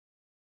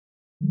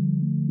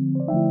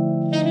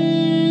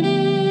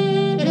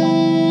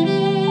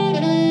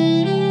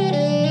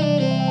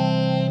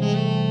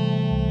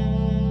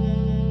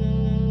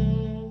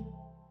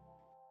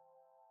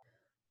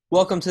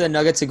Welcome to the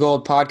Nuggets of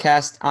Gold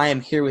podcast. I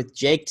am here with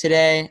Jake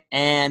today,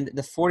 and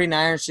the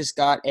 49ers just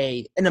got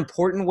an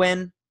important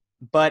win,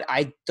 but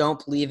I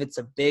don't believe it's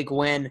a big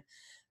win.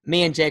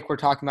 Me and Jake were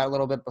talking about it a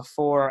little bit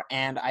before,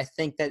 and I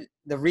think that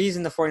the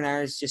reason the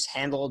 49ers just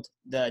handled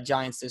the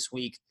Giants this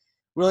week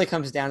really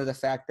comes down to the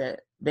fact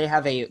that they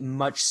have a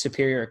much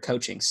superior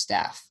coaching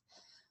staff.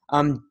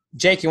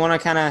 Jake, you want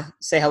to kind of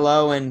say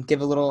hello and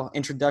give a little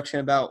introduction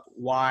about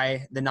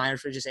why the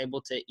Niners were just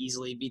able to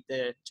easily beat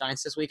the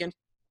Giants this weekend?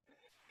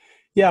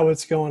 Yeah,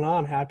 what's going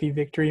on? Happy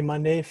Victory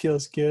Monday.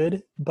 Feels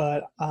good.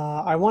 But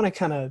I want to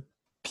kind of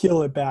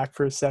peel it back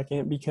for a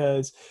second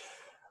because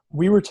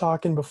we were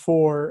talking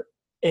before,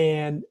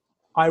 and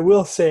I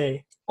will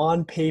say,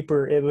 on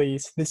paper at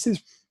least, this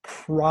is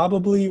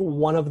probably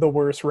one of the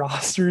worst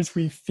rosters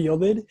we've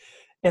fielded,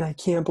 and I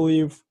can't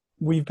believe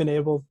we've been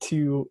able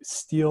to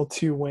steal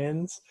 2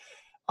 wins.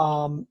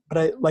 But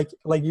I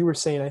like you were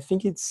saying, I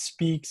think it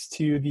speaks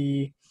to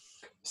the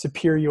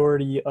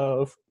superiority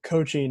of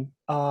coaching.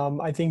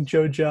 I think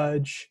Joe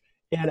Judge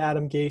and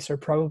Adam Gase are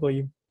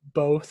probably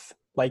both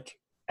like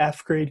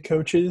F grade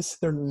coaches.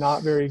 They're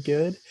not very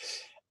good.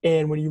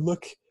 And when you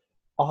look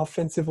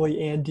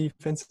offensively and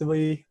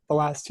defensively, the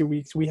last 2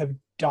 weeks, we have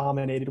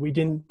dominated. We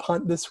didn't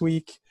punt this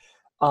week.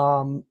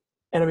 And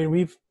I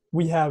mean,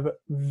 we have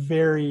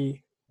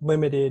very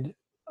limited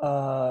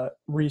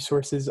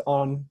resources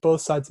on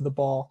both sides of the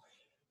ball,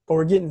 but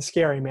we're getting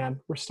scary, man.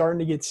 We're starting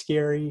to get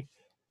scary.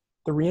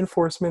 The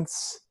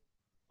reinforcements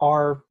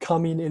are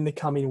coming in the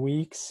coming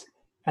weeks,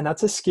 and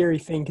that's a scary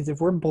thing because if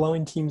we're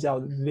blowing teams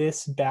out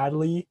this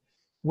badly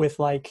with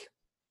like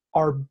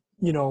our,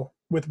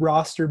 with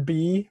roster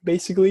B,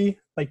 basically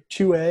like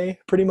 2A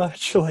pretty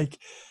much, like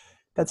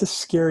that's a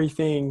scary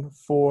thing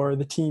for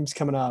the teams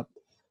coming up.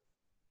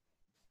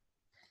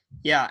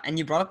 Yeah, and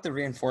you brought up the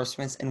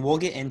reinforcements, and we'll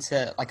get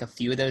into like a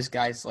few of those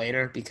guys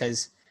later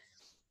because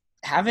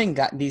having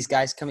got these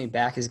guys coming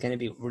back is going to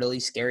be really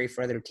scary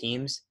for other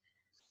teams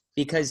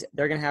because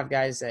they're going to have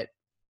guys that,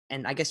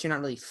 and I guess you're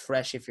not really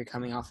fresh if you're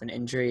coming off an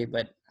injury,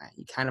 but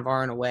you kind of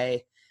are in a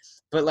way.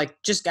 But like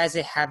just guys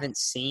they haven't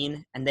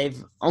seen, and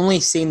they've only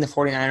seen the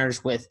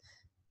 49ers with,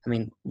 I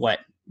mean, what?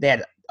 They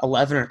had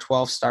 11 or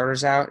 12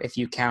 starters out if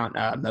you count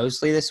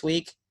Mosley this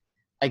week.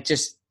 Like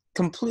just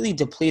completely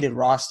depleted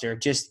roster,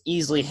 just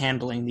easily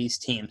handling these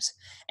teams.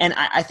 And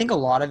I think a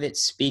lot of it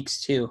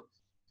speaks to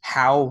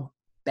how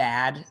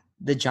bad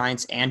the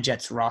Giants and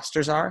Jets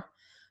rosters are.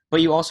 But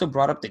you also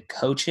brought up the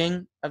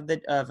coaching of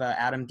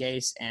Adam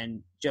Gase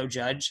and Joe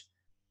Judge.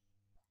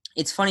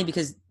 It's funny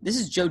because this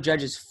is Joe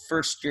Judge's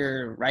first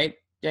year, right,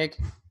 Jake?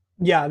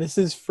 Yeah, this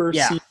is first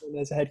Yeah. season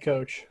as a head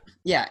coach.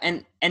 Yeah,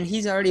 and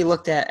he's already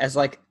looked at as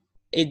like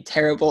a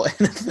terrible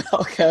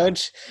NFL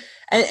coach.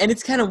 And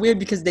it's kind of weird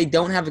because they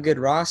don't have a good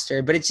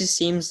roster, but it just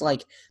seems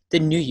like the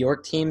New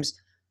York teams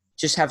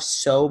just have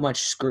so much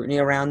scrutiny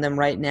around them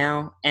right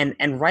now, and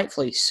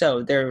rightfully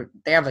so. They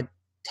have a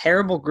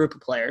terrible group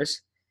of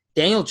players.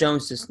 Daniel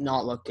Jones does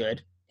not look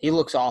good. He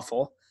looks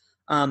awful.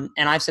 And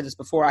I've said this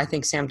before. I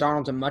think Sam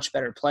Darnold's a much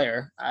better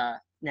player.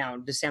 Now,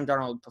 does Sam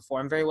Darnold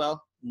perform very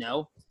well?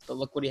 No, but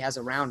look what he has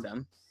around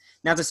him.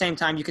 Now, at the same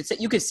time, you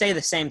could say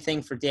the same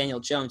thing for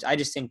Daniel Jones. I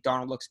just think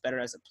Darnold looks better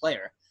as a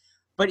player.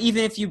 But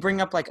even if you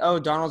bring up like, oh,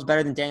 Darnold's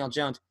better than Daniel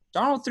Jones,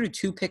 Darnold threw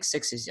 2 pick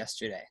sixes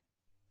yesterday.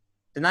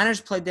 The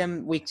Niners played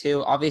them week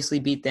 2, obviously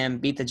beat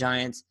the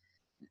Giants.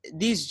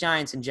 These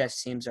Giants and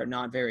Jets teams are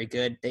not very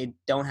good. They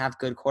don't have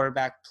good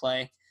quarterback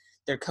play.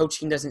 Their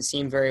coaching doesn't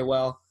seem very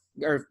well,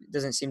 or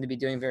doesn't seem to be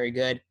doing very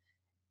good.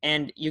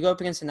 And you go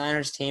up against a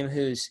Niners team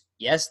who's,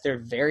 yes, they're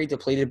very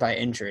depleted by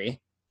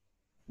injury,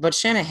 but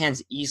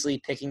Shanahan's easily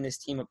picking this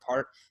team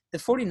apart. The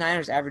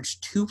 49ers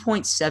averaged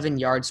 2.7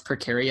 yards per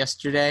carry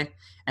yesterday,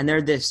 and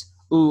they're this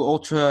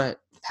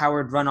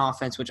ultra-powered run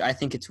offense, which I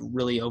think it's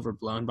really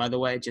overblown, by the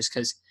way, just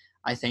because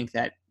I think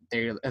that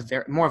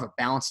they're more of a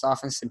balanced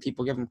offense than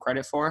people give them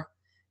credit for.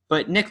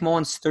 But Nick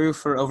Mullins threw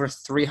for over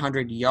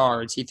 300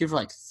 yards. He threw for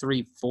like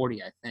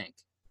 340, I think.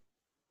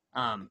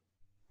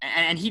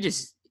 And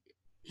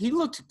he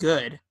looked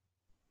good,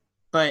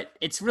 but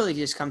it's really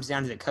just comes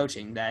down to the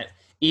coaching that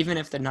even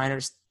if the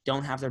Niners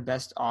don't have their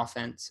best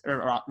offense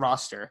or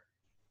roster,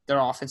 their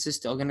offense is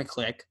still going to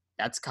click.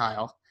 That's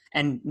Kyle.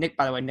 And Nick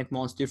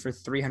Mullins threw for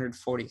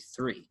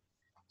 343.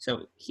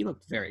 So he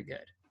looked very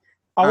good.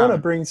 I want to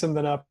bring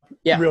something up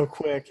Yeah. real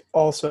quick.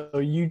 Also,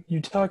 you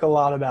talk a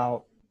lot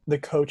about the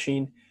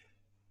coaching.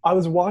 I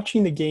was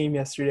watching the game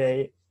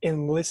yesterday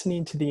and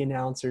listening to the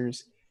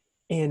announcers,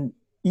 and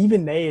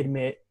even they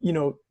admit,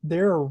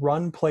 there are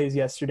run plays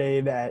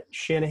yesterday that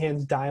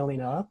Shanahan's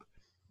dialing up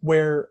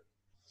where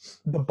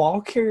the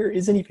ball carrier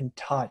isn't even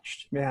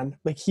touched, man.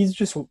 Like he's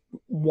just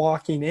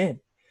walking in.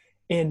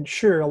 And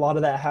sure, a lot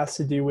of that has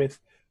to do with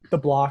the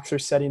blocks are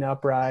setting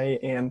up right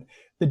and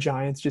the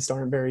Giants just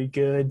aren't very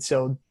good.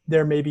 So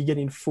they're maybe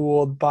getting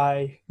fooled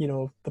by,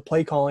 the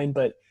play calling,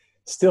 but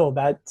still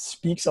that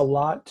speaks a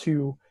lot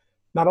to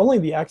not only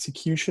the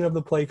execution of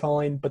the play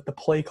calling, but the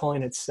play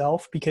calling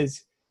itself,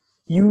 because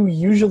you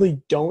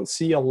usually don't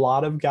see a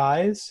lot of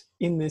guys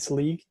in this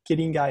league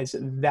getting guys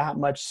that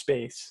much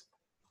space.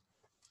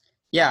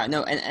 Yeah,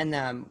 no,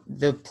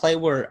 the play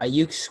where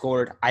Ayuk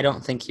scored, I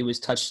don't think he was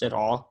touched at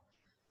all.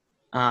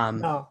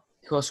 No,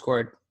 Who else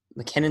scored?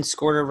 McKinnon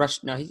scored a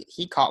rush. No,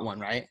 he caught one,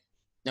 right?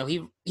 No, he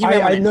ran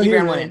one I in. know He he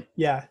ran one ran. in.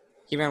 Yeah,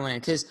 He ran one in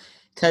because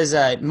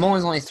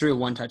Mullins only threw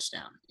one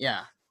touchdown.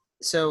 Yeah,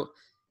 so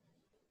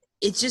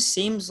it just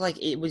seems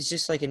like it was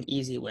just like an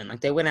easy win.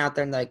 Like they went out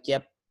there and like,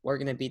 yep, we're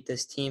gonna beat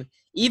this team.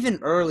 Even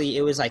early,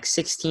 it was like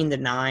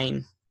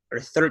 16-9 or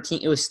 13.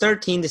 It was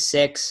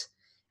 13-6,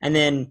 and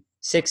then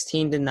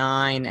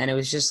 16-9, and it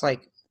was just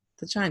like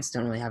the Giants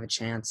don't really have a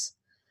chance.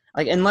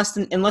 Like unless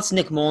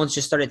Nick Mullins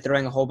just started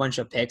throwing a whole bunch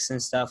of picks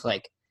and stuff,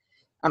 like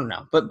I don't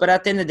know. But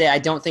at the end of the day, I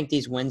don't think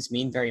these wins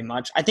mean very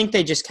much. I think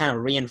they just kind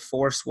of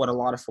reinforce what a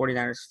lot of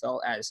 49ers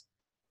felt as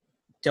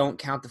don't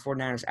count the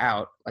 49ers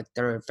out. Like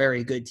they're a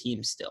very good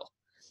team still.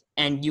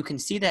 And you can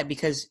see that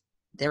because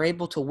they're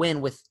able to win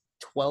with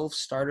 12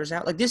 starters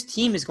out. Like this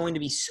team is going to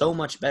be so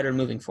much better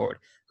moving forward.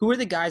 Who are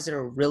the guys that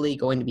are really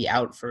going to be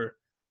out for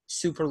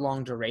super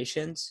long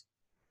durations?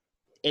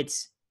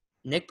 It's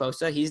Nick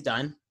Bosa, he's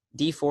done.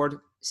 Dee Ford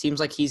seems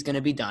like he's going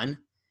to be done.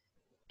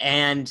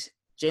 And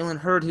Jalen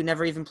Hurd, who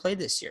never even played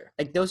this year.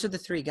 Like those are the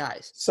three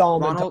guys.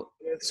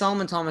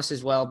 Solomon Thomas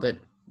as well, but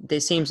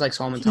it seems like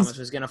Solomon Thomas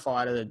was going to fall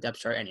out of the depth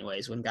chart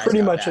anyways when guys pretty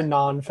got much back. a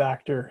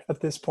non-factor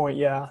at this point.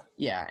 Yeah.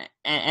 Yeah,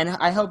 and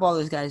I hope all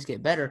those guys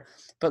get better.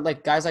 But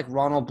like guys like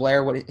Ronald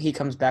Blair, he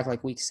comes back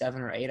like week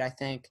 7 or 8, I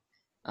think.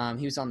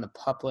 He was on the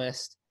PUP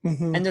list,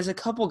 and there's a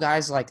couple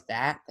guys like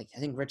that. Like I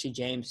think Richie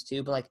James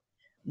too. But like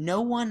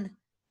no one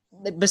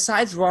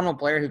besides Ronald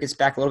Blair who gets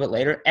back a little bit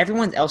later.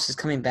 Everyone else is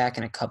coming back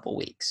in a couple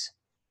weeks.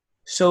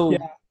 So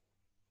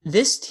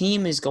this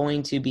team is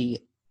going to be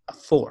a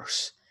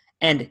force,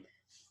 and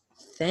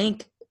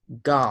thank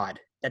God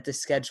that the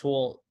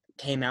schedule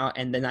came out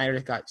and the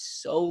Niners got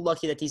so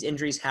lucky that these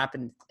injuries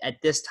happened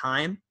at this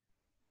time,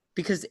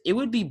 because it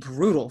would be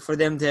brutal for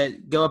them to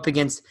go up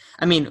against.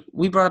 I mean,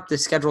 we brought up the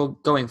schedule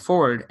going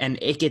forward, and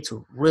it gets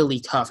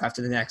really tough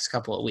after the next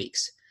couple of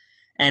weeks.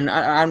 And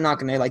I'm not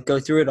going to like go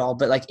through it all,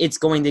 but like it's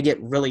going to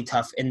get really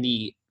tough in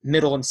the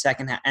middle and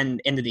second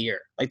and end of the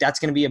year. Like that's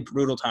going to be a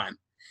brutal time.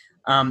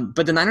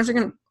 But the Niners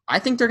I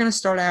think they're going to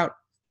start out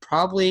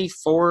probably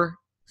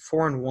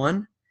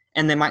 4-1,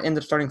 and they might end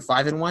up starting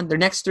 5-1. Their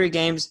next 3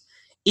 games: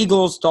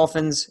 Eagles,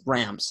 Dolphins,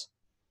 Rams.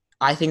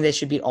 I think they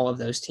should beat all of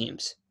those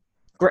teams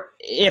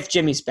if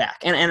Jimmy's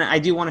back. And I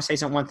do want to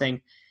say one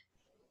thing.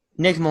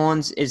 Nick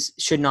Mullins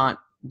should not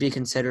be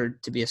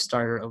considered to be a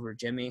starter over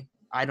Jimmy.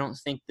 I don't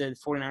think the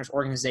 49ers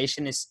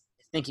organization is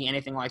thinking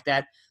anything like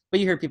that.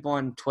 But you hear people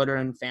on Twitter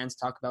and fans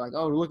talk about like,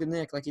 oh, look at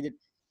Nick. Like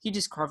he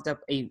just carved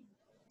up a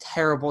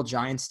terrible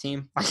Giants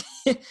team.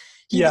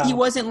 He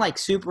wasn't like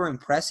super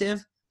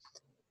impressive,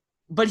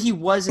 but he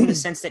was in the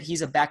sense that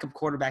he's a backup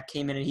quarterback,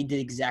 came in and he did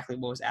exactly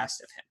what was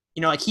asked of him.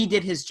 You know, like he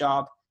did his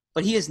job,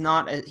 but he is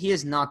not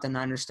the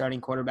Niners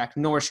starting quarterback,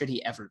 nor should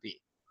he ever be.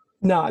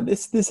 No,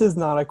 this is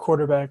not a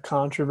quarterback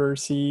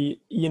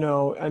controversy. You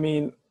know, I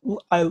mean,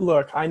 I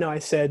know I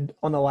said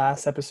on the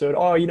last episode,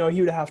 oh, you know,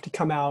 he would have to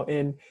come out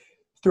and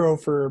throw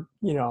for,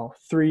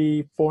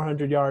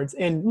 300-400 yards.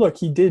 And look,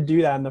 he did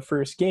do that in the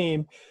first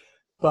game,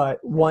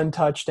 but 1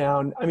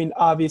 touchdown. I mean,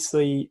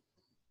 obviously,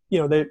 you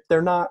know,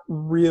 they're not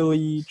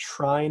really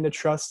trying to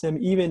trust him.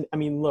 Even, I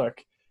mean,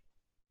 look,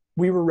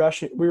 we were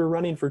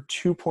running for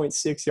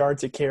 2.6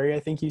 yards a carry, I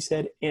think you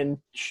said, and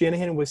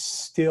Shanahan was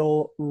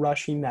still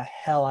rushing the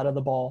hell out of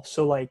the ball.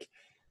 So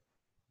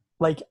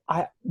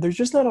there's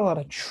just not a lot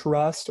of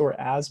trust, or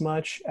as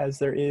much as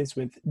there is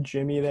with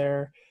Jimmy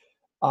there.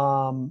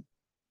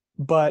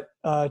 But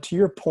to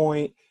your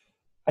point,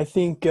 I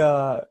think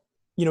it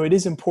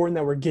is important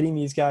that we're getting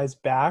these guys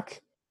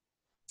back,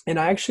 and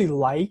I actually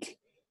like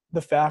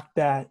the fact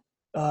that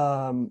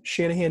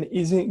Shanahan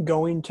isn't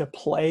going to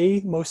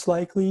play, most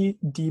likely,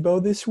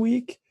 Debo this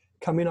week,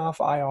 coming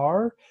off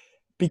IR,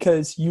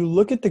 because you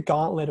look at the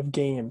gauntlet of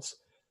games.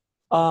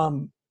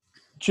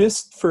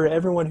 Just for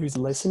everyone who's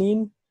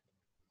listening,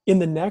 in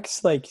the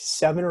next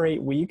 7 or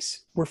 8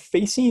 weeks, we're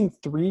facing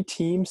 3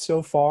 teams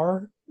so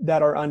far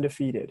that are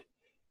undefeated,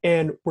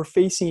 and we're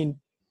facing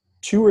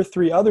 2 or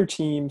 3 other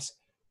teams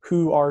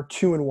who are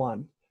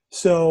 2-1.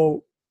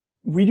 So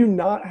we do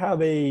not have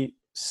a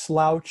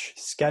slouch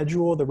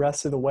schedule the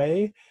rest of the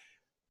way,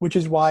 which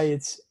is why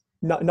it's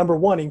number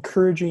one,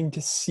 encouraging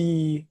to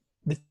see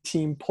the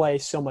team play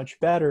so much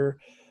better.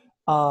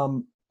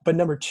 But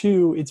number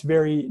 2, it's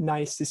very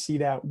nice to see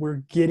that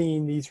we're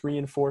getting these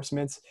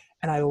reinforcements.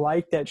 And I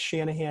like that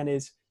Shanahan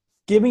is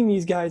giving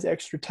these guys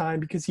extra time,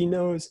 because he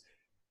knows,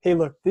 hey,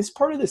 look, this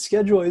part of the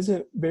schedule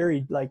isn't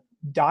very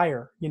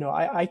dire. You know,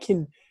 I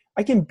can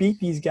beat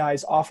these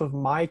guys off of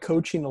my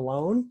coaching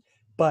alone,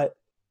 but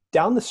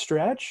down the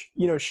stretch,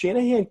 you know,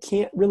 Shanahan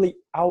can't really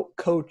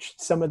out-coach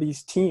some of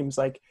these teams.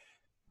 Like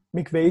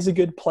McVay's a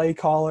good play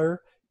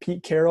caller.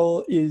 Pete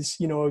Carroll is,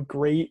 a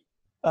great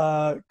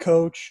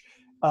coach,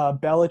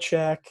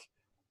 Belichick,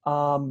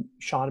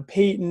 Sean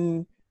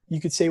Payton. You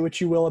could say what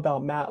you will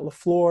about Matt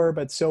LaFleur,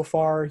 but so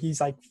far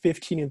he's like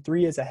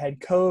 15-3 as a head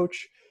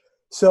coach.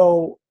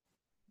 So,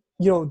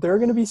 there are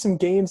going to be some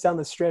games down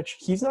the stretch.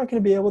 He's not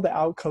going to be able to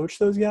outcoach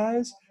those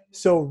guys.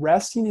 So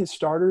resting his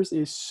starters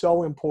is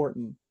so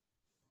important.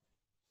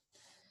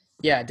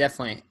 Yeah,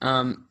 definitely.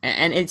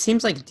 And it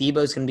seems like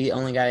Debo's going to be the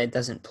only guy that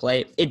doesn't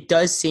play. It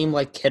does seem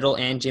like Kittle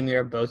and Jimmy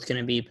are both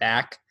going to be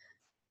back.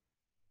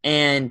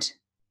 And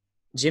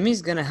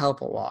Jimmy's going to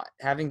help a lot,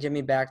 having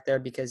Jimmy back there,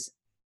 because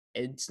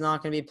it's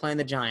not going to be playing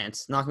the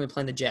Giants, not going to be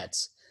playing the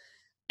Jets.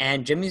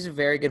 And Jimmy's a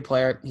very good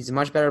player. He's a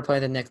much better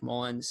player than Nick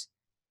Mullins.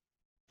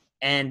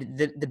 And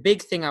the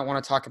big thing I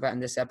want to talk about in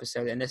this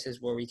episode, and this is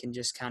where we can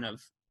just kind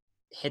of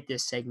hit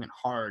this segment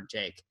hard,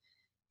 Jake.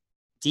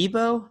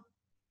 Debo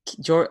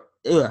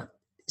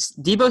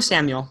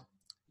Samuel,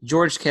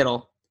 George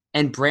Kittle,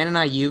 and Brandon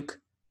Ayuk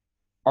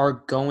are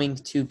going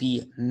to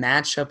be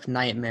matchup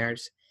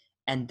nightmares,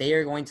 and they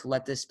are going to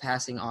let this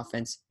passing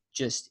offense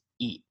just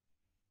eat.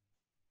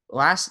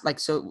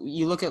 So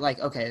you look at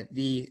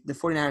the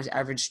 49ers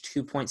averaged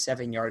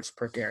 2.7 yards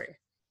per carry.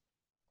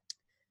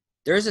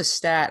 There's a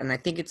stat, and I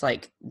think it's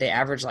they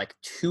average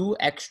 2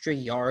 extra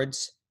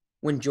yards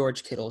when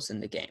George Kittle's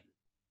in the game.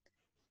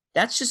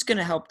 That's just going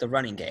to help the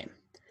running game.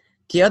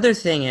 The other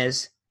thing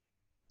is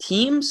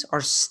teams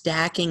are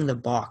stacking the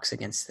box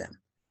against them.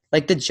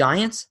 Like the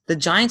Giants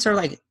are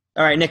like,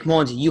 all right, Nick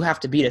Mullins, you have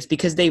to beat us,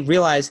 because they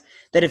realize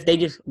that if they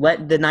just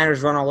let the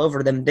Niners run all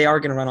over them, they are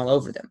going to run all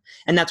over them.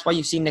 And that's why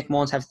you see Nick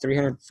Mullins have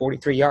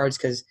 343 yards,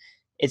 because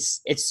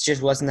it's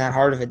just wasn't that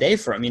hard of a day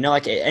for him,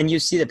 and you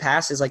see the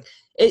passes,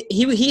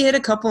 he hit a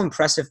couple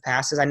impressive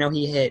passes. I know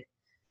he hit,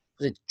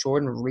 was it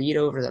Jordan Reed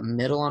over the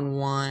middle on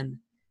one,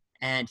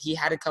 and he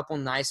had a couple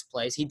nice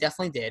plays. He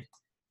definitely did.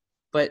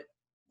 But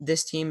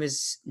this team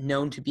is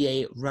known to be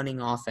a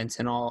running offense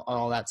and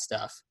all that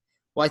stuff.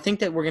 Well, I think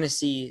that we're going to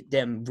see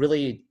them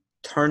really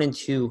turn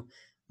into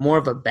more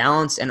of a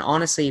balance, and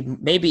honestly,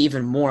 maybe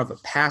even more of a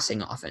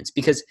passing offense,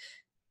 because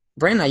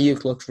Brandon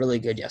Ayuk looked really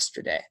good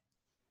yesterday.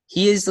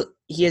 He is a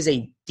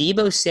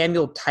Debo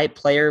Samuel type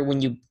player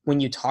when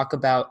you talk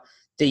about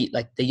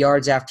the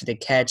yards after the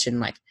catch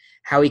and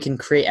how he can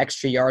create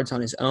extra yards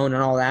on his own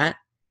and all that.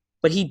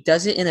 But he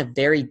does it in a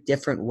very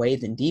different way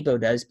than Debo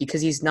does,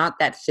 because he's not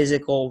that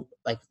physical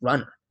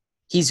runner.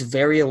 He's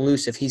very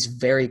elusive. He's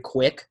very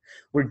quick.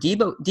 Where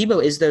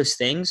Debo is those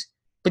things,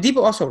 but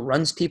Debo also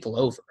runs people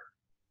over.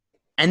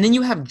 And then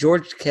you have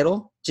George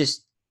Kittle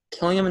just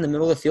killing him in the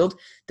middle of the field.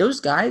 Those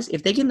guys,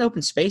 if they get in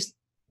open space,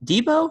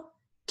 Debo,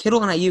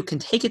 Kittle, and Ayuk can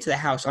take it to the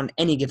house on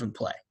any given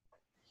play.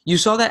 You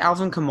saw that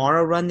Alvin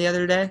Kamara run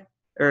yesterday,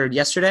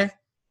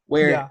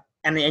 where Yeah.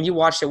 and you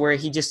watched it where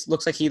he just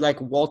looks like he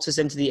waltzes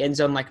into the end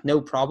zone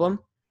no problem.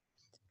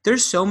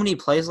 There's so many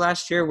plays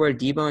last year where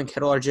Debo and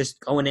Kittle are just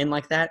going in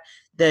like that.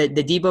 The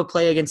Debo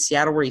play against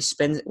Seattle where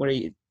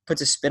he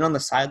puts a spin on the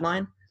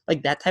sideline,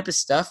 that type of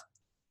stuff.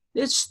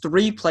 There's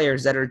 3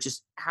 players that are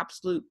just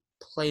absolute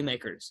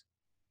playmakers.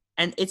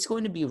 And it's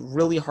going to be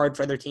really hard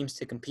for other teams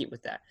to compete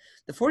with that.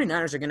 The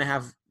 49ers are going to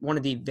have one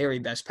of the very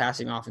best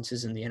passing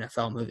offenses in the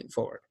NFL moving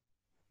forward.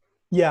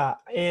 Yeah,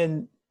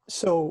 and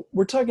so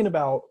we're talking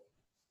about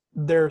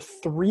they're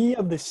 3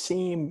 of the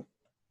same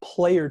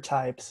player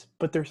types,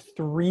 but they're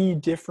 3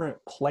 different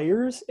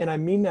players, and I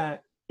mean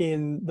that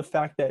in the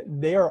fact that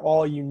they are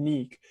all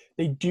unique.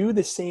 They do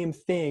the same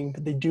thing,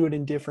 but they do it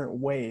in different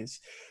ways.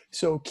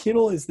 So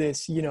Kittle is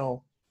this,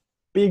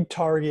 big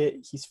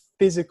target. He's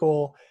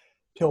physical.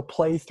 He'll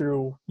play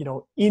through,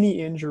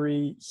 any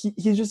injury.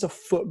 He's just a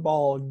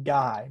football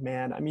guy,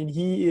 man. I mean,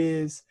 he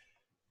is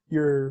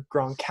your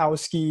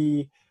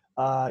Gronkowski.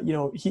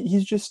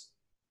 He's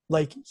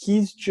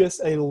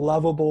just a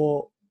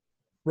lovable,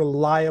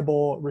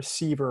 reliable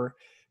receiver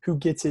who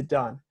gets it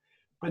done.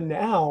 But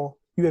now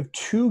you have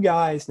 2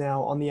 guys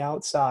now on the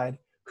outside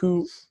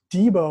who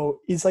Debo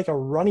is like a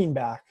running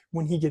back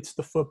when he gets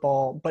the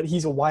football, but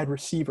he's a wide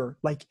receiver.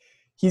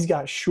 He's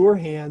got sure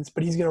hands,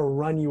 but he's going to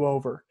run you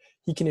over.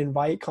 He can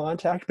invite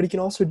contact, but he can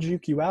also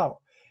juke you out.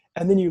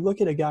 And then you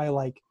look at a guy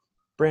like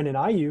Brandon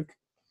Ayuk.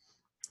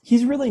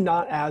 He's really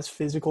not as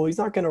physical. He's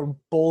not going to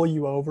bowl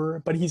you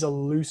over, but he's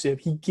elusive.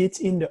 He gets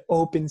into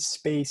open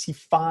space. He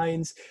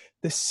finds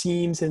the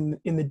seams in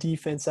the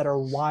defense that are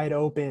wide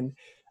open.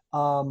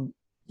 And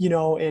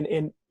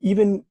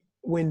even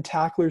when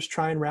tacklers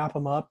try and wrap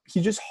him up,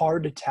 he's just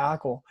hard to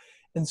tackle.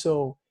 And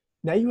so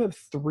now you have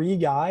 3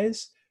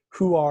 guys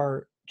who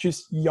are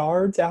just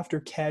yards after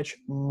catch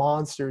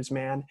monsters,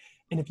 man.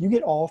 And if you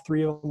get all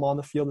 3 of them on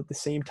the field at the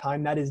same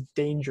time, that is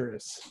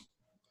dangerous.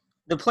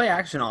 The play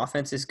action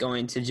offense is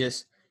going to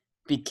just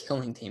be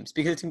killing teams,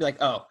 because it's going to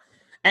be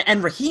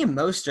and Raheem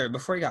Mostert,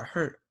 before he got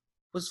hurt,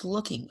 was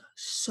looking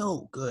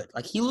so good.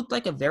 He looked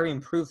like a very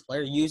improved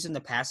player, using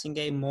the passing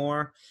game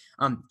more.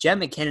 Jet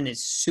McKinnon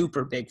is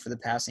super big for the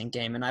passing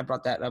game, and I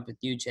brought that up with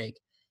you, Jake.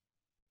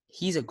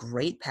 He's a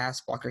great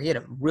pass blocker. He had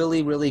a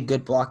really, really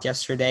good block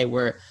yesterday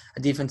where a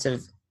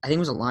defensive I think it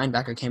was a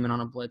linebacker came in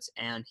on a blitz,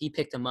 and he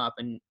picked him up,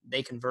 and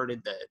they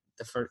converted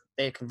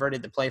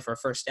the play for a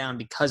first down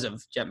because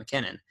of Jet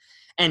McKinnon,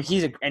 and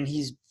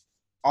he's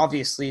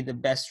obviously the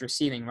best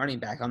receiving running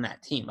back on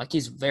that team. Like,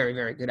 he's very,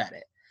 very good at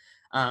it.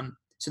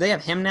 So they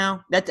have him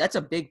now. That's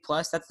a big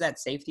plus. That's that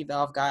safety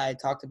valve guy. I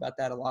talked about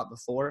that a lot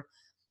before.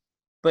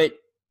 But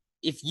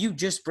if you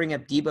just bring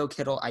up Debo,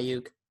 Kittle,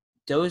 Ayuk,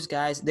 those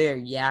guys, they're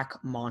yak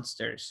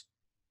monsters.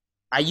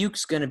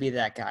 Ayuk's going to be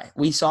that guy.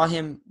 We saw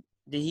him.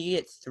 Did he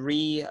get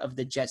 3 of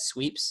the jet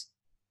sweeps?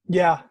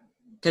 Yeah.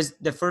 Because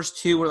the first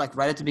 2 were like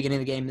right at the beginning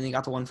of the game, and they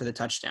got the one for the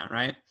touchdown,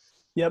 right?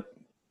 Yep.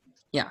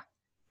 Yeah.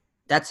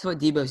 That's what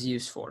Debo's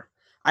used for.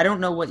 I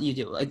don't know what you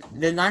do. Like,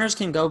 the Niners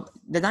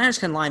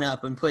can line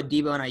up and put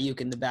Debo and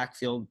Ayuk in the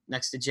backfield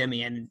next to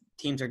Jimmy, and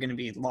teams are going to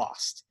be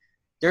lost.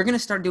 They're going to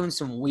start doing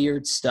some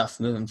weird stuff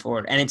moving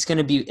forward, and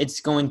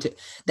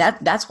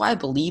that's why I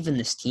believe in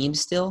this team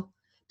still,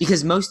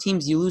 because most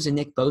teams, you lose a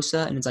Nick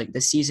Bosa and it's like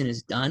the season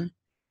is done.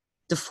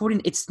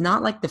 It's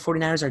not like the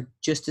 49ers are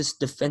just this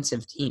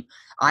defensive team.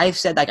 I've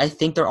said, like, I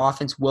think their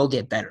offense will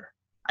get better.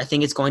 I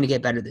think it's going to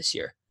get better this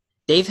year.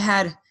 They've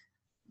had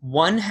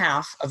one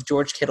half of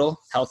George Kittle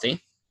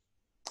healthy,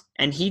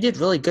 and he did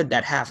really good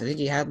that half. I think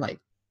he had like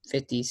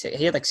 60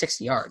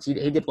 yards. He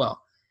did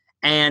well.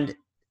 And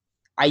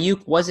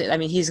Ayuk wasn't – I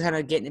mean, he's kind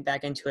of getting it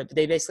back into it, but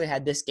they basically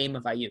had this game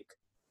of Ayuk.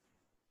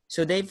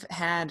 So they've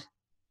had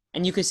 –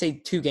 and you could say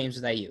 2 games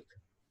with Ayuk.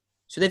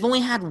 So they've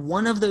only had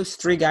one of those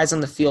 3 guys on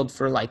the field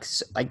for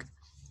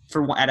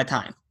at a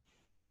time.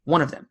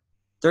 One of them.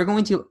 They're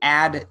going to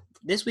add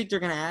 – this week they're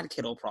going to add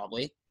Kittle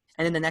probably,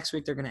 and then the next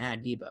week they're going to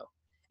add Debo.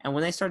 And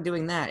when they start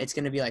doing that, it's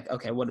going to be like,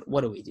 okay,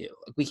 what do we do?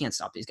 Like, we can't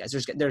stop these guys.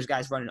 There's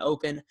guys running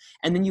open,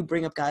 and then you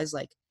bring up guys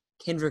like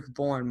Kendrick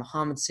Bourne,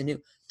 Mohamed Sanu.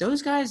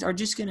 Those guys are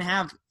just going to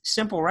have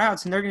simple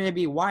routes, and they're going to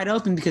be wide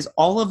open because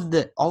all of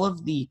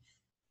the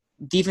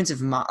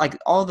defensive, like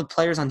all the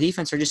players on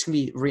defense are just going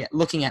to be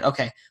looking at,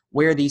 okay,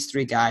 where are these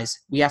 3 guys?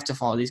 We have to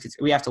follow these guys.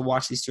 We have to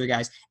watch these 3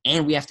 guys,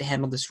 and we have to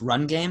handle this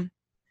run game.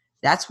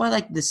 That's why,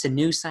 like, the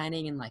Sanu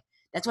signing, and like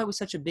that's why it was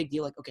such a big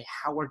deal. Like, okay,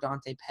 how are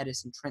Dante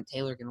Pettis and Trent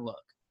Taylor going to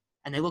look?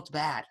 And they looked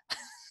bad.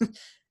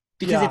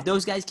 Because if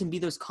those guys can be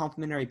those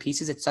complementary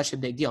pieces, it's such a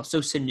big deal. So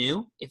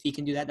Sanu, if he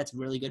can do that, that's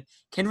really good.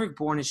 Kendrick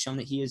Bourne has shown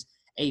that he is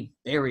a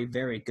very,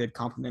 very good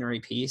complementary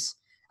piece.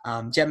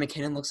 Jet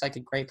McKinnon looks like a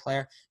great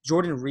player.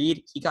 Jordan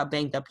Reed, he got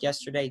banged up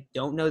yesterday.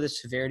 Don't know the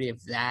severity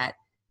of that.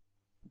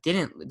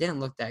 Didn't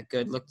look that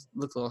good. Looked a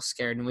little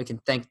scared, and we can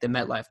thank the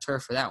MetLife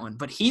turf for that one.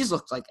 But he's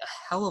looked like a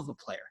hell of a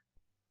player.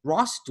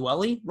 Ross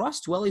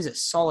Dwelly's a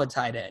solid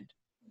tight end.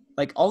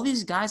 Like, all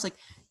these guys, like,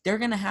 they're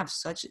going to have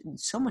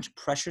so much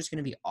pressure is going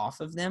to be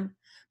off of them,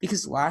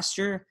 because last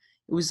year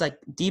it was like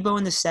Debo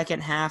in the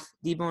second half,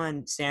 Debo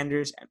and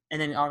Sanders, and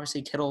then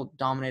obviously Kittle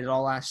dominated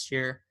all last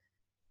year.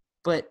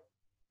 But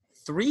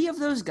 3 of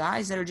those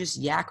guys that are just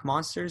yak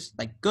monsters,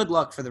 like, good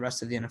luck for the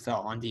rest of the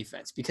NFL on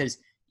defense, because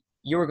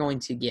you're going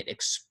to get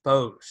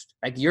exposed.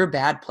 Like, you're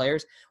bad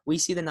players. We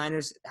see the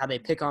Niners, how they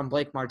pick on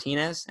Blake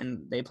Martinez,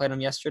 and they played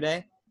him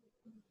yesterday.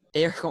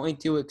 They are going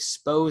to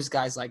expose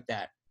guys like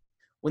that.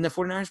 When the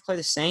 49ers play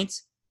the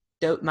Saints,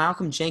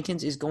 Malcolm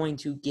Jenkins is going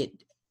to get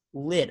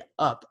lit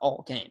up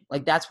all game.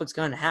 Like, that's what's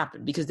going to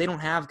happen, because they don't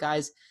have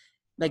guys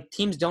 – like,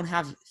 teams don't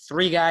have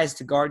 3 guys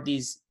to guard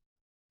these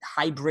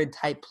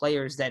hybrid-type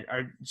players that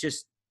are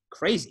just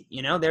crazy,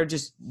 you know? They're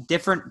just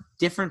different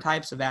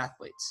types of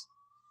athletes.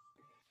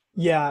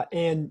 Yeah,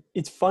 and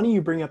it's funny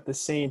you bring up the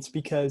Saints,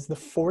 because the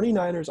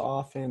 49ers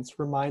offense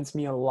reminds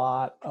me a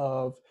lot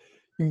of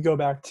 – you can go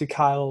back to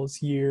Kyle's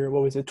year,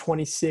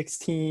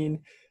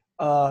 2016 –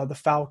 the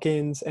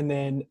Falcons, and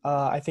then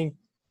I think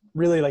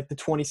really like the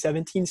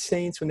 2017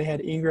 Saints when they had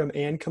Ingram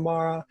and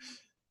Kamara.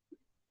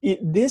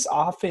 This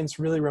offense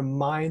really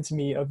reminds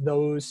me of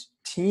those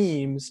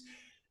teams,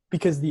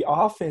 because the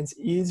offense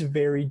is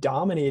very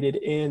dominated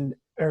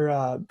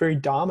very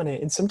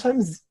dominant, and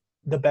sometimes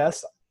the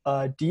best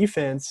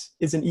defense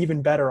is an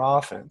even better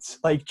offense.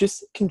 Like,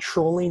 just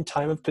controlling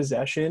time of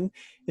possession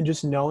and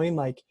just knowing,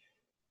 like,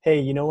 hey,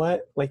 you know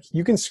what? Like,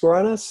 you can score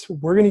on us,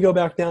 we're going to go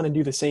back down and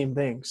do the same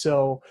thing.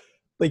 So,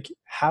 like,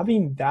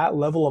 having that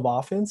level of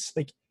offense,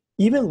 like,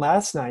 even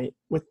last night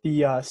with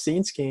the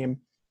Saints game,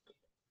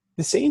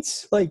 the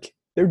Saints, like,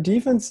 their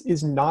defense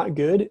is not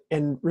good,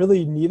 and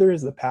really neither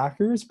is the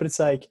Packers, but it's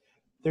like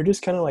they're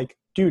just kind of like,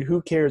 dude,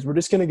 who cares? We're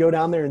just going to go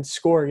down there and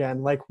score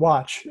again. Like,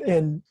 watch.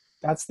 And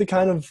that's the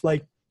kind of,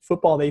 like,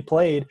 football they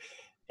played.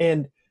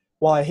 And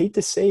while I hate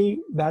to say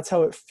that's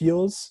how it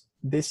feels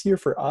this year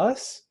for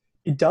us,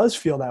 it does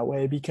feel that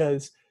way,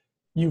 because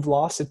you've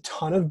lost a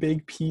ton of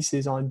big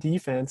pieces on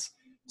defense.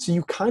 So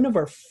you kind of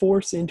are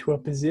forced into a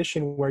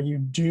position where you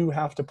do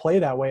have to play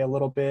that way a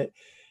little bit.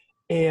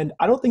 And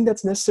I don't think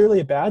that's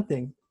necessarily a bad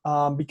thing,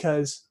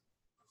 because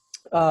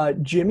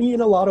Jimmy,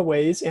 in a lot of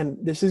ways, and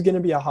this is going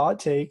to be a hot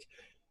take,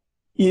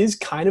 is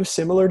kind of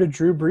similar to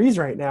Drew Brees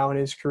right now in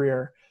his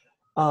career.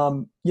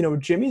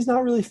 Jimmy's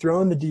not really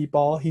throwing the deep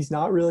ball. He's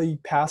not really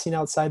passing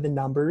outside the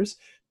numbers.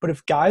 But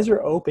if guys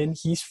are open,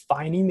 he's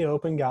finding the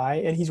open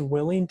guy, and he's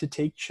willing to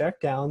take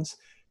checkdowns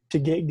to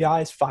get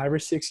guys 5 or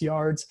 6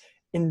 yards.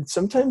 And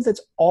sometimes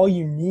that's all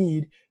you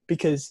need,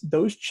 because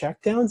those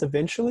checkdowns,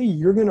 eventually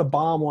you're going to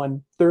bomb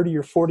one 30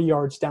 or 40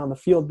 yards down the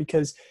field,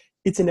 because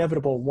it's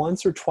inevitable.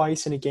 Once or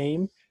twice in a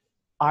game,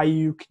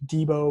 Ayuk,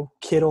 Debo,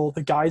 Kittle,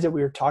 the guys that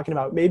we were talking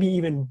about, maybe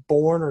even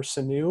Bourne or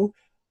Sanu,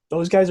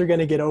 those guys are going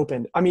to get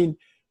open. I mean,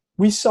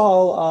 we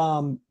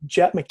saw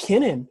Jet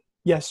McKinnon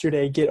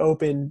yesterday get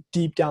open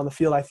deep down the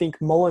field. I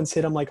think Mullins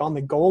hit him like on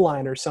the goal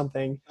line or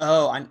something.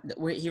 Oh,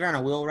 he ran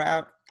a wheel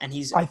route, and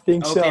he's I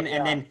think open, so,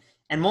 yeah.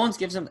 and Mullins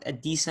gives him a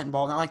decent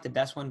ball, not like the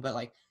best one, but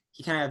like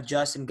he kind of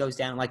adjusts and goes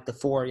down like the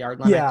 4-yard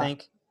line, Yeah. I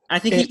think. And I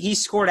think he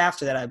scored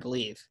after that, I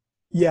believe.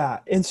 Yeah,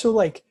 and so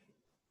like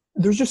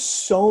there's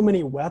just so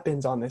many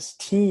weapons on this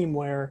team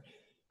where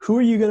who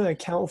are you going to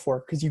account for?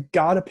 Because you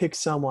got to pick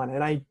someone,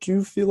 and I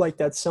do feel like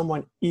that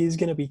someone is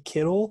going to be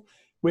Kittle,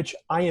 which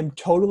I am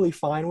totally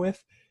fine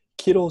with.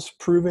 Kittle's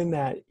proven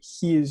that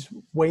he is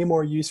way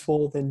more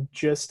useful than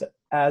just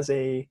as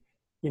a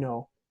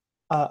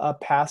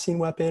passing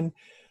weapon.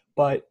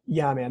 But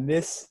yeah, man,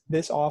 this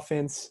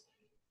offense,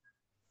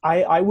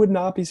 I would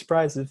not be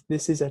surprised if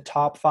this is a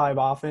top 5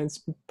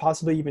 offense,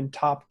 possibly even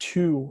top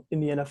 2 in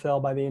the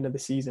NFL by the end of the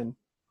season.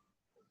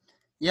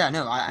 Yeah,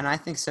 no, I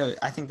think so.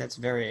 I think that's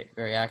very,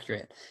 very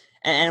accurate.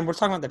 And we're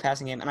talking about the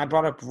passing game, and I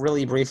brought up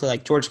really briefly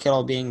like George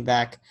Kittle being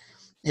back,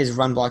 his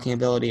run blocking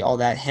ability, all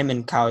that. Him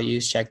and Kyle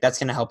Juszczyk, that's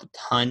going to help a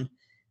ton.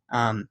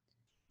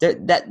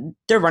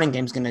 Their running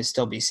game is going to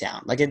still be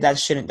sound. Like that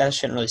shouldn't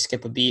really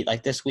skip a beat.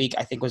 Like this week,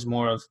 I think was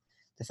more of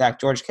the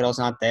fact George Kittle's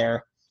not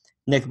there,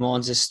 Nick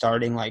Mullins is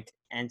starting,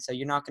 and so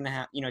you're not going to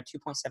have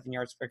 2.7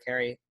 yards per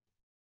carry.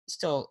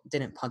 Still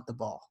didn't punt the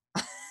ball,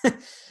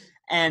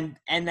 and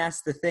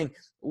that's the thing.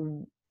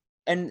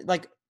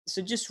 And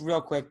so just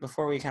real quick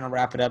before we kind of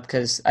wrap it up,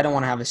 because I don't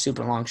want to have a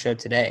super long show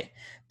today,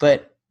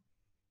 but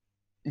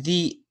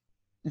the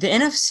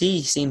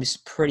NFC seems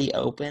pretty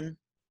open.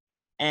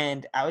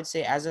 And I would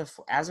say as a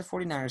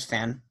 49ers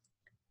fan,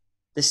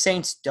 the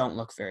Saints don't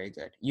look very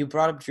good. You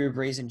brought up Drew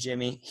Brees and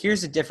Jimmy.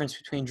 Here's the difference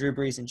between Drew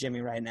Brees and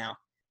Jimmy right now.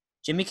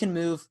 Jimmy can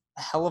move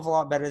a hell of a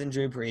lot better than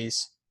Drew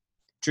Brees.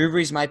 Drew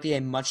Brees might be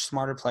a much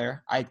smarter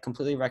player. I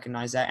completely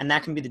recognize that. And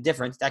that can be the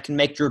difference. That can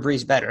make Drew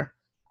Brees better.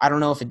 I don't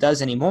know if it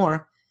does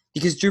anymore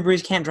because Drew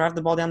Brees can't drive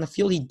the ball down the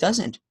field. He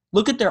doesn't.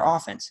 Look at their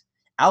offense.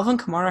 Alvin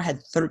Kamara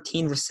had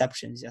 13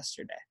 receptions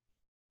yesterday.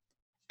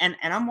 And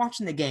I'm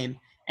watching the game,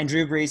 and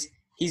Drew Brees,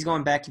 he's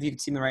going back, if you can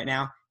see me right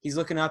now. He's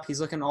looking up.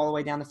 He's looking all the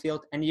way down the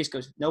field, and he just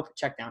goes, nope,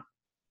 check down.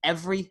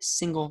 Every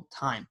single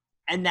time.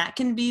 And that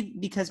can be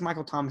because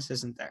Michael Thomas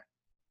isn't there.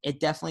 It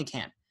definitely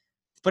can.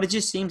 But it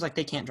just seems like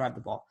they can't drive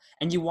the ball.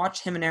 And you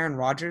watch him and Aaron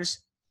Rodgers.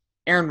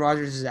 Aaron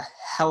Rodgers is a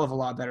hell of a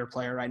lot better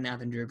player right now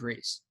than Drew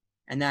Brees.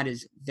 And that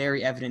is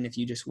very evident if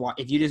you just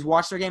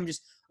watch their game.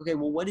 Just, okay,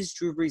 well, what is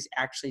Drew Brees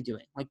actually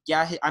doing? Like,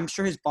 yeah, I'm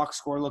sure his box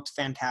score looked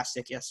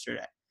fantastic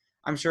yesterday.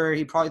 I'm sure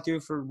he probably threw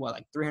for,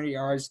 300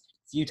 yards,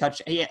 few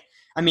touchdowns. Yeah.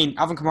 I mean,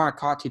 Alvin Kamara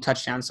caught 2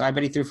 touchdowns, so I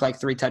bet he threw for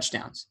 3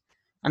 touchdowns.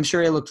 I'm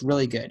sure it looked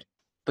really good.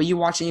 But you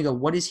watch it and you go,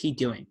 what is he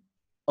doing?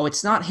 Oh,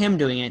 it's not him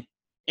doing it.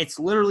 It's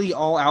literally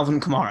all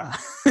Alvin Kamara.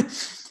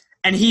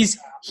 And he's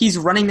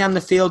running down the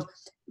field,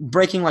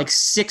 breaking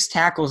 6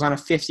 tackles on a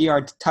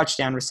 50-yard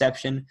touchdown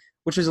reception,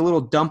 which was a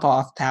little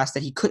dump-off pass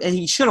that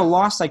he should have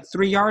lost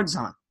 3 yards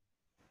on.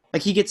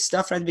 He gets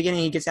stuffed right at the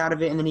beginning, he gets out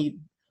of it, and then he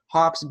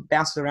hops,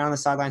 bounces around on the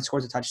sideline,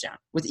 scores a touchdown.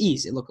 With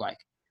ease, it looked like.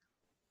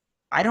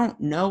 I don't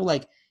know,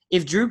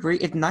 if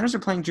the Niners are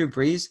playing Drew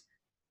Brees,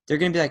 they're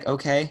going to be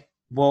okay,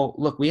 well,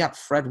 look, we got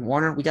Fred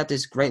Warner. We got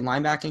this great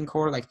linebacking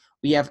core.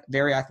 We have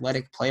very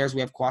athletic players. We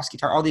have Kowalski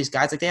Tarr, all these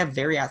guys. They have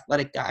very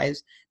athletic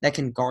guys that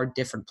can guard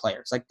different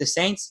players. The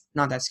Saints,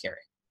 not that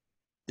scary.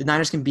 The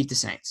Niners can beat the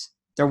Saints.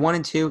 They're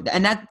 1-2,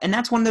 and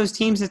that's one of those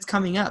teams that's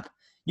coming up.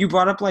 You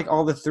brought up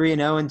all the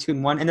 3-0 and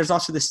 2-1, and there's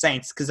also the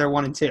Saints because they're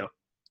 1-2.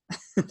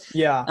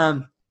 Yeah.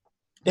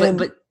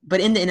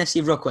 But in the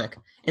NFC, real quick,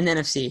 in the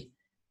NFC,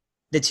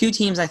 the 2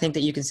 teams I think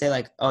that you can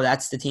say oh,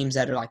 that's the teams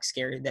that are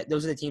scary.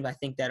 Those are the teams I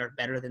think that are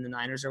better than the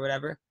Niners or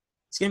whatever.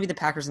 It's gonna be the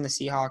Packers and the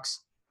Seahawks.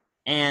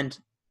 And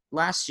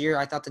last year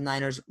I thought the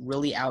Niners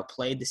really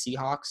outplayed the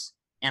Seahawks,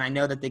 and I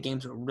know that the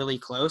games were really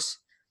close,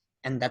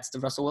 and that's the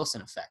Russell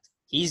Wilson effect.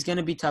 He's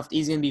gonna be tough.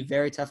 He's gonna be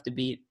very tough to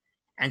beat,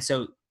 and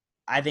so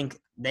I think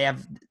they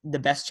have the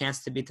best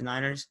chance to beat the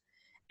Niners.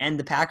 And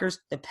the Packers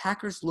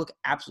look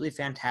absolutely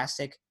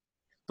fantastic,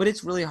 but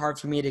it's really hard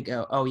for me to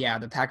go, oh yeah,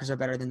 the Packers are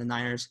better than the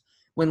Niners.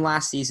 When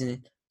last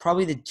season,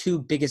 probably the 2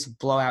 biggest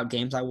blowout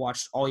games I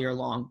watched all year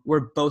long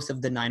were both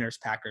of the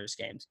Niners-Packers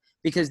games,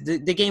 because the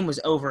game was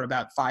over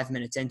about 5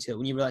 minutes into it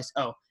when you realize,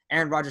 oh,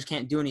 Aaron Rodgers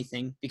can't do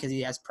anything because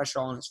he has pressure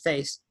all on his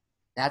face.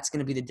 That's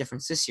going to be the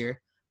difference this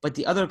year. But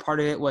the other part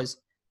of it was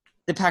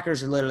the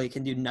Packers literally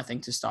can do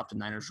nothing to stop the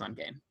Niners' run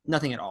game.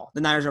 Nothing at all.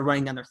 The Niners are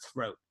running down their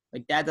throat.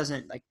 That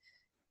doesn't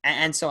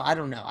and so I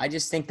don't know. I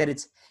just think that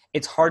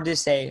it's hard to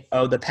say,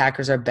 oh, the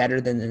Packers are better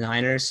than the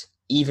Niners,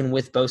 even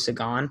with Bosa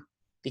gone,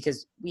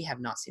 because we have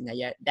not seen that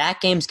yet.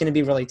 That game's going to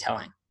be really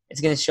telling. It's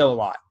going to show a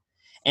lot.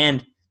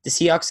 And the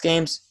Seahawks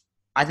games,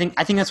 I think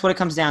that's what it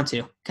comes down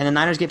to. Can the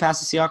Niners get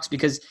past the Seahawks?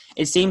 Because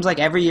it seems like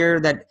every year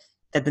that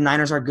the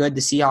Niners are good,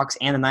 the Seahawks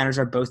and the Niners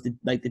are both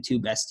the two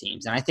best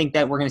teams. And I think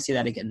that we're going to see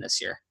that again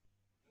this year.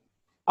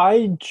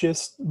 I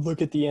just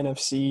look at the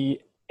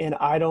NFC and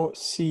I don't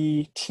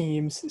see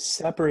teams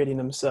separating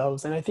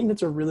themselves. And I think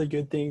that's a really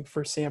good thing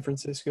for San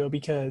Francisco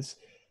because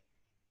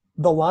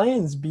the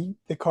Lions beat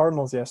the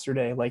Cardinals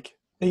yesterday. Like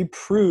they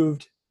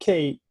proved,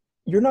 okay,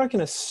 you're not going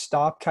to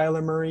stop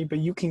Kyler Murray, but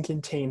you can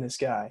contain this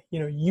guy.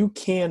 You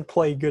can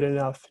play good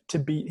enough to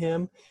beat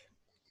him.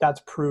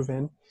 That's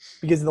proven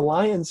because the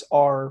Lions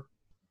are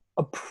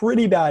a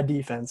pretty bad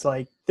defense.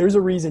 Like there's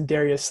a reason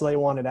Darius Slay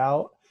wanted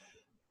out.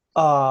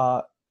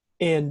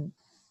 And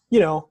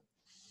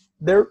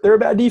they're a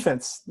bad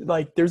defense.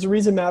 Like there's a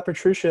reason Matt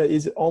Patricia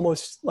is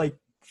almost like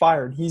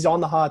fired. He's on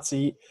the hot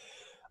seat.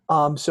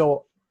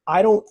 So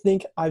I don't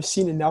think I've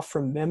seen enough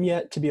from them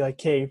yet to be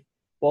like, hey,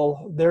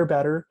 well, they're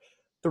better.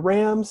 The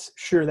Rams,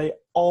 sure, they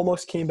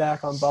almost came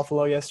back on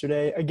Buffalo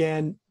yesterday.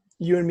 Again,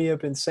 you and me have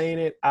been saying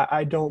it.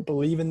 I don't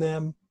believe in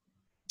them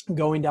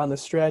going down the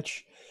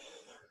stretch.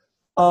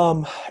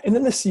 And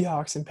then the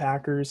Seahawks and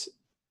Packers.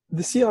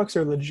 The Seahawks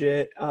are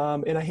legit,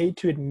 and I hate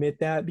to admit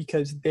that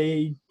because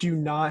they do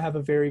not have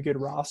a very good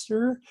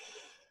roster.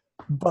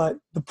 But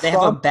they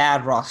have a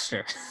bad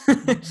roster.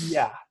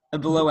 Yeah. A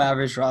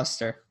below-average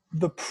roster.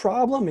 The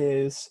problem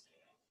is,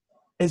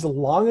 as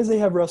long as they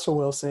have Russell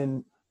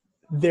Wilson,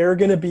 they're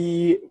going to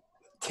be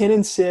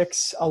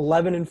 10-6,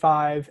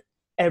 11-5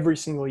 every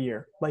single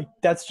year. Like,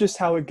 that's just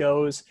how it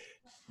goes.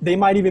 They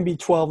might even be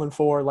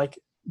 12-4. Like,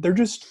 they're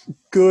just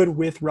good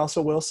with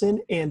Russell Wilson.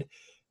 And,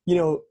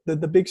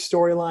 the big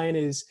storyline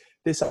is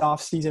this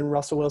offseason,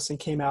 Russell Wilson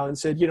came out and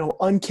said,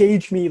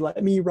 uncage me,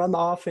 let me run the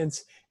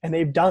offense. And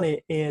they've done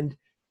it. And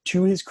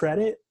to his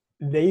credit,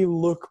 they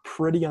look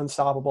pretty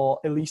unstoppable,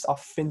 at least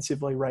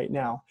offensively right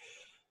now.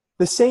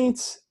 The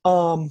Saints,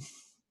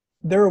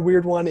 they're a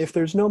weird one. If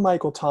there's no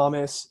Michael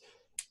Thomas,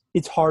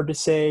 it's hard to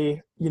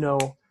say,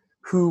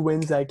 who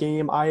wins that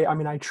game. I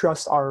mean, I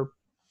trust our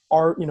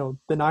the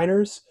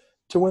Niners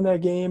to win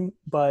that game,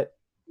 but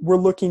we're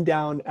looking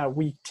down at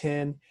week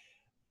 10.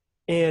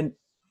 And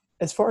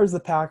as far as the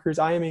Packers,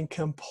 I am in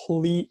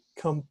complete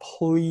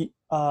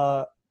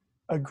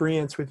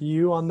agreement with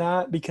you on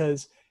that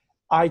because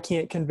I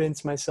can't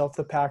convince myself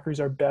the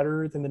Packers are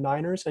better than the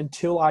Niners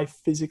until I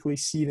physically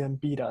see them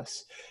beat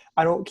us.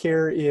 I don't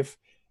care if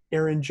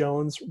Aaron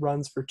Jones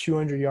runs for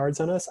 200 yards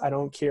on us. I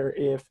don't care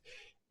if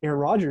Aaron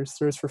Rodgers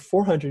throws for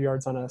 400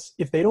 yards on us.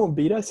 If they don't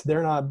beat us,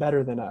 they're not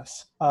better than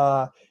us.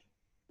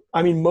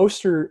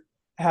 Mostert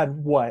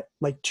had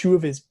two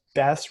of his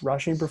best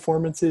rushing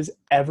performances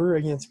ever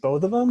against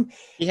both of them.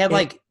 He had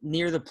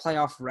near the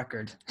playoff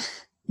record.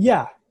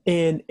 Yeah.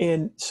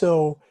 And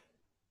so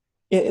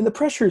the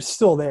pressure is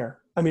still there.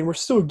 I mean, we're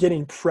still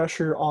getting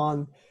pressure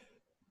on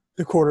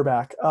the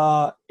quarterback.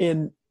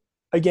 And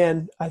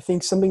again, I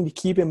think something to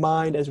keep in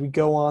mind as we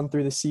go on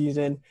through the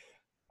season,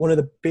 one of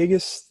the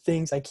biggest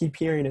things I keep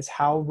hearing is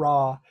how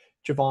raw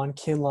Javon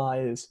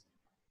Kinlaw is.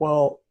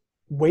 Well,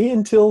 wait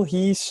until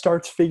he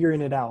starts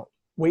figuring it out.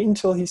 Wait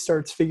until he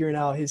starts figuring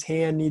out his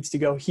hand needs to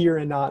go here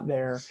and not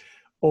there,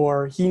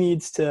 or he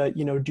needs to,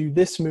 do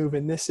this move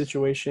in this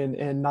situation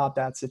and not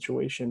that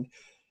situation,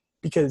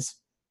 because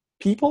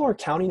people are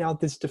counting out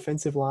this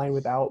defensive line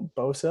without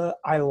Bosa.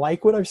 I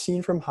like what I've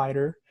seen from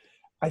Hyder.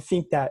 I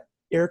think that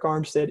Eric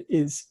Armstead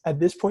is, at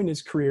this point in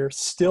his career,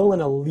 still an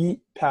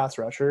elite pass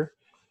rusher.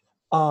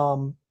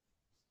 And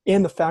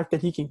the fact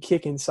that he can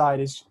kick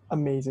inside is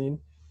amazing.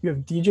 You have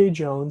DJ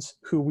Jones,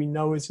 who we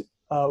know is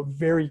a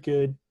very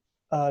good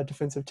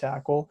defensive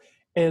tackle.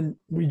 And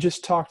we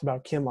just talked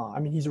about Kinlaw. I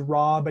mean, he's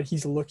raw, but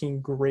he's looking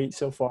great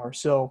so far.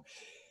 So,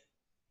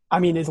 I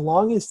mean, as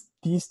long as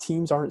these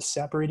teams aren't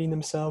separating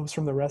themselves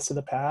from the rest of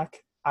the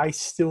pack, I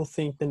still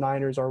think the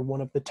Niners are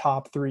one of the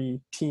top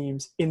 3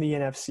 teams in the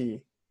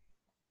NFC.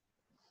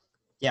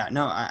 Yeah,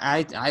 no,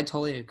 I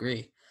totally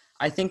agree.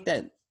 I think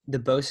that the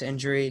Bosa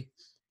injury,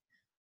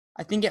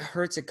 I think it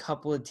hurts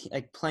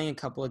playing a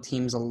couple of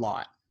teams a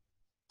lot.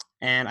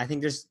 And I think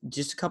there's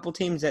just a couple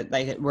teams that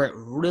where it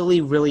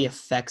really, really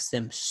affects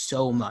them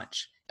so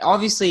much.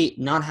 Obviously,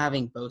 not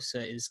having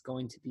Bosa is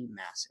going to be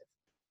massive.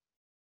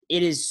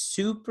 It's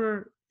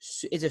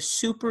a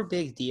super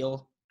big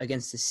deal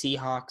against the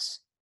Seahawks,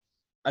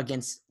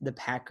 against the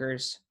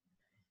Packers,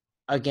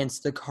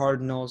 against the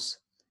Cardinals,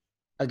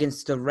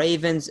 against the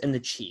Ravens and the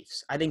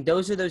Chiefs. I think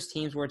those are those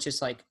teams where it's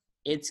just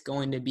it's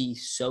going to be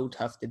so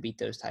tough to beat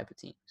those type of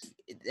teams.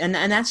 And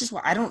that's just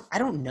why I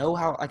don't know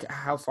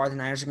how far the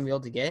Niners are going to be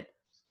able to get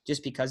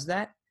just because of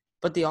that.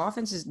 But the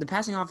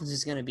passing offense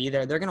is going to be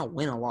there. They're going to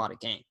win a lot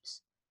of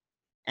games.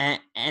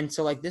 And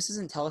so this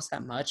doesn't tell us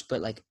that much,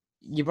 but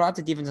you brought up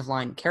the defensive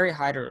line. Kerry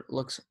Hyder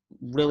looks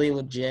really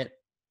legit.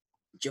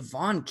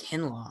 Javon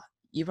Kinlaw,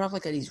 you brought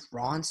up he's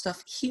raw and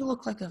stuff. He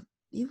looked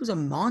he was a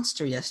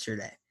monster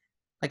yesterday.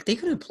 They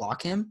couldn't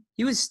block him.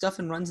 He was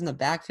stuffing runs in the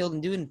backfield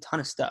and doing a ton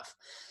of stuff.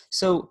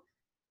 So,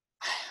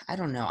 I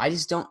don't know. I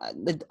just don't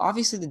 –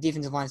 obviously, the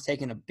defensive line is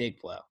taking a big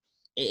blow.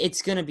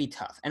 it's going to be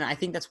tough. And I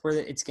think that's where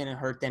it's going to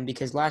hurt them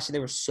because last year they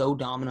were so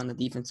dominant on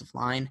the defensive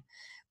line.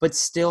 But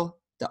still,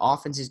 the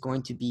offense is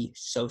going to be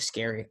so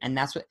scary. And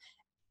that's what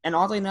 – and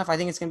oddly enough, I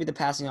think it's going to be the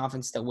passing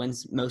offense that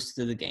wins most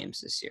of the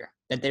games this year,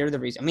 that they're the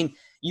reason. I mean,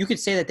 you could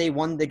say that they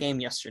won the game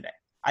yesterday.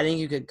 I think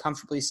you could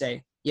comfortably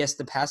say, yes,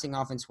 the passing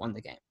offense won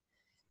the game.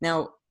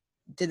 Now,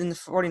 didn't the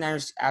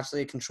 49ers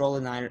absolutely control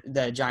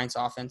the Giants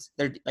offense?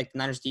 Like the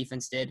Niners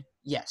defense did?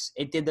 Yes.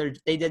 They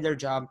did their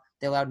job.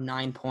 They allowed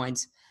 9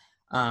 points.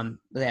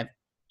 They have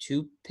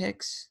 2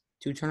 picks,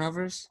 2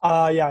 turnovers.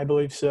 Yeah, I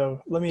believe so.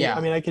 I mean,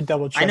 I could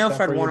double check. I know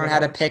Fred Warner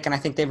had a pick, and I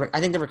think they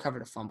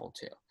recovered a fumble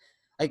too.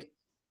 Like,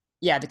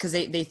 yeah, because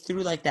they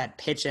threw like that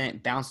pitch and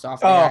it bounced off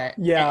the guy.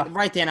 Yeah. And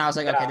right then I was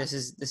like, okay, this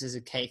is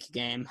a cake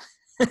game.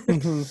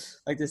 Mm-hmm.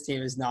 Like this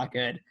team is not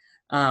good.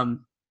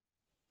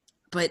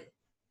 But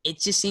it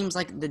just seems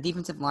like the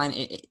defensive line.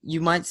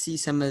 You might see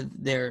some of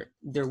their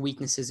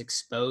weaknesses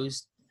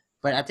exposed,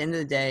 but at the end of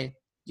the day,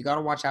 you got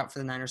to watch out for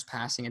the Niners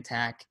passing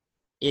attack.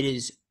 It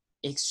is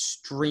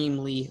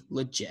extremely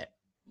legit.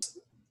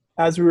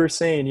 As we were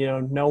saying,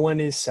 no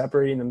one is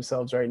separating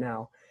themselves right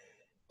now.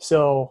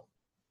 So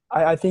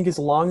I think as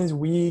long as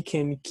we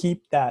can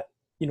keep that,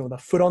 the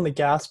foot on the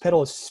gas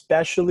pedal,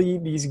 especially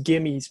these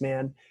gimmies,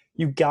 man,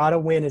 you got to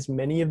win as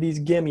many of these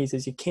gimmies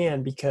as you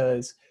can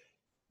because,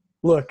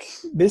 look,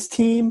 this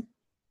team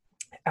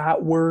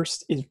at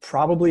worst is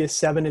probably a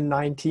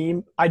 7-9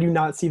 team. I do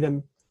not see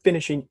them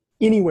finishing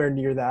anywhere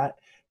near that.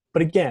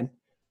 But again,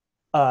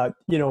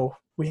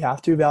 we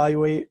have to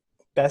evaluate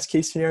best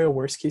case scenario,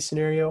 worst case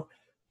scenario.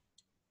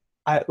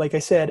 Like I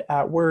said,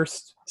 at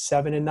worst,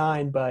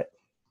 7-9. But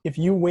if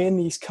you win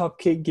these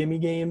cupcake gimme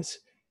games,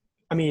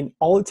 I mean,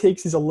 all it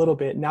takes is a little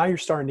bit. Now you're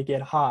starting to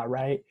get hot,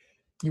 right?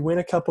 You win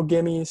a couple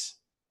gimmies,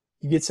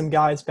 you get some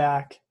guys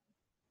back.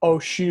 Oh,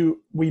 shoot,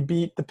 we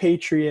beat the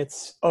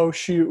Patriots. Oh,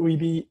 shoot, we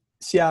beat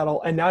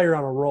Seattle. And now you're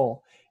on a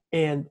roll.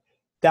 And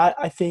that,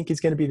 I think, is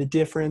going to be the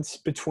difference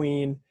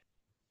between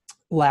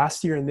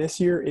last year and this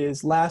year.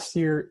 Is last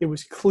year it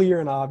was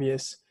clear and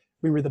obvious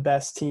we were the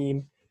best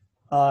team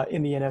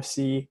in the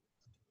NFC.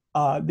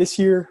 This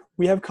year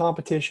we have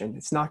competition.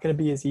 It's not going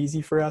to be as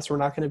easy for us. We're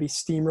not going to be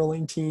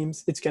steamrolling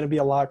teams. It's going to be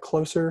a lot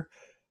closer,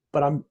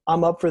 but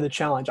I'm up for the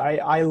challenge.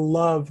 I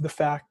love the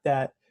fact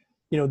that,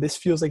 this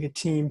feels like a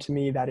team to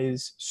me that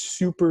is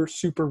super,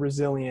 super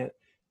resilient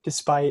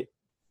despite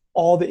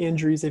all the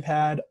injuries they've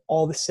had,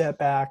 all the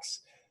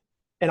setbacks.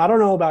 And I don't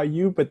know about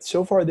you, but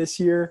so far this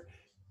year,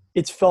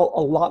 it's felt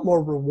a lot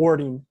more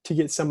rewarding to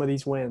get some of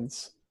these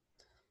wins.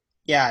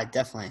 Yeah,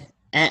 definitely.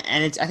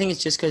 And I think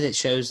it's just because it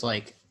shows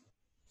like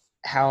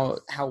how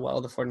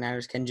well the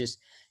 49ers can just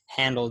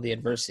handle the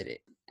adversity.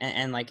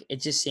 And like,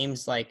 it just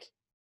seems like,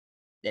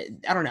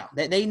 I don't know,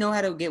 they know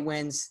how to get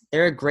wins.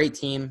 They're a great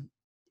team.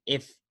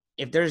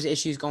 If there's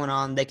issues going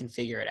on, they can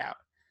figure it out.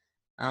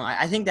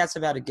 I think that's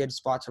about a good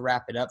spot to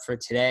wrap it up for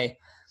today.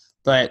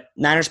 But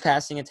Niners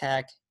passing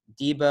attack,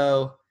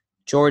 Debo,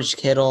 George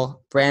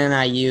Kittle, Brandon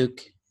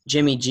Ayuk,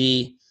 Jimmy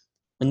G.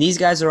 When these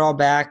guys are all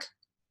back,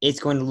 it's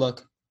going to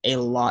look a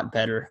lot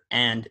better,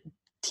 and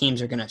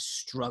teams are going to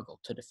struggle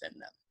to defend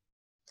them.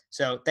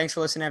 So thanks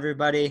for listening,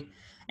 everybody.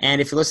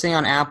 And if you're listening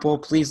on Apple,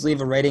 please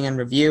leave a rating and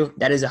review.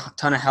 That is a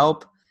ton of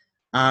help.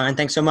 And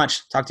thanks so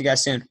much. Talk to you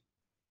guys soon.